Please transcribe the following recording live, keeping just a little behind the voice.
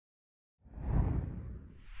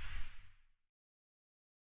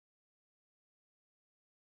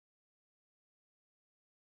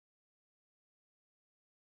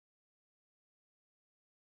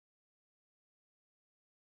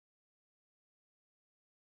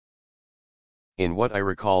In what I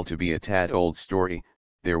recall to be a tad old story,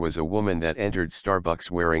 there was a woman that entered Starbucks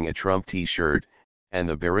wearing a Trump t-shirt, and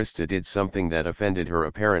the barista did something that offended her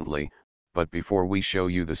apparently, but before we show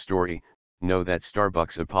you the story, know that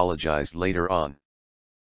Starbucks apologized later on.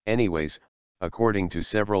 Anyways, according to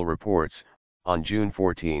several reports, on June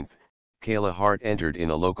 14, Kayla Hart entered in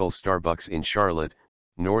a local Starbucks in Charlotte,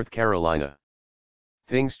 North Carolina.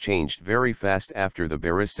 Things changed very fast after the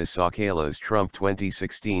barista saw Kayla's Trump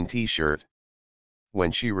 2016 t-shirt.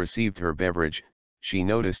 When she received her beverage, she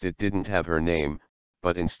noticed it didn't have her name,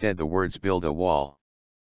 but instead the words "Build a Wall."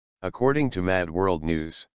 According to Mad World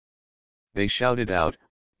News, they shouted out,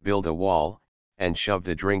 "Build a wall," and shoved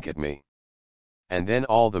a drink at me. And then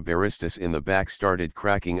all the baristas in the back started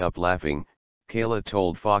cracking up laughing, Kayla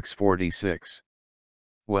told Fox 46.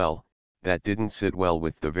 Well, that didn't sit well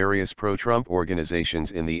with the various pro-Trump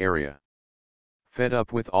organizations in the area. Fed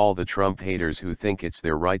up with all the Trump haters who think it's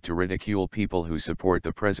their right to ridicule people who support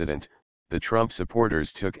the president, the Trump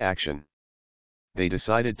supporters took action. They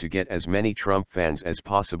decided to get as many Trump fans as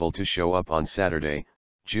possible to show up on Saturday,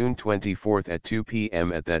 June 24 at 2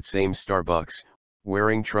 p.m. at that same Starbucks,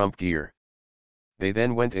 wearing Trump gear. They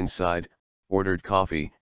then went inside, ordered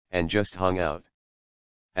coffee, and just hung out.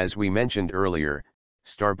 As we mentioned earlier,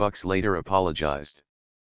 Starbucks later apologized.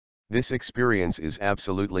 This experience is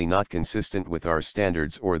absolutely not consistent with our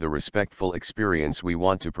standards or the respectful experience we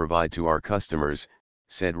want to provide to our customers,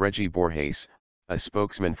 said Reggie Borges, a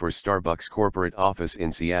spokesman for Starbucks corporate office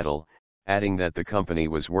in Seattle, adding that the company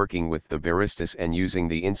was working with the baristas and using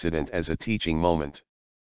the incident as a teaching moment.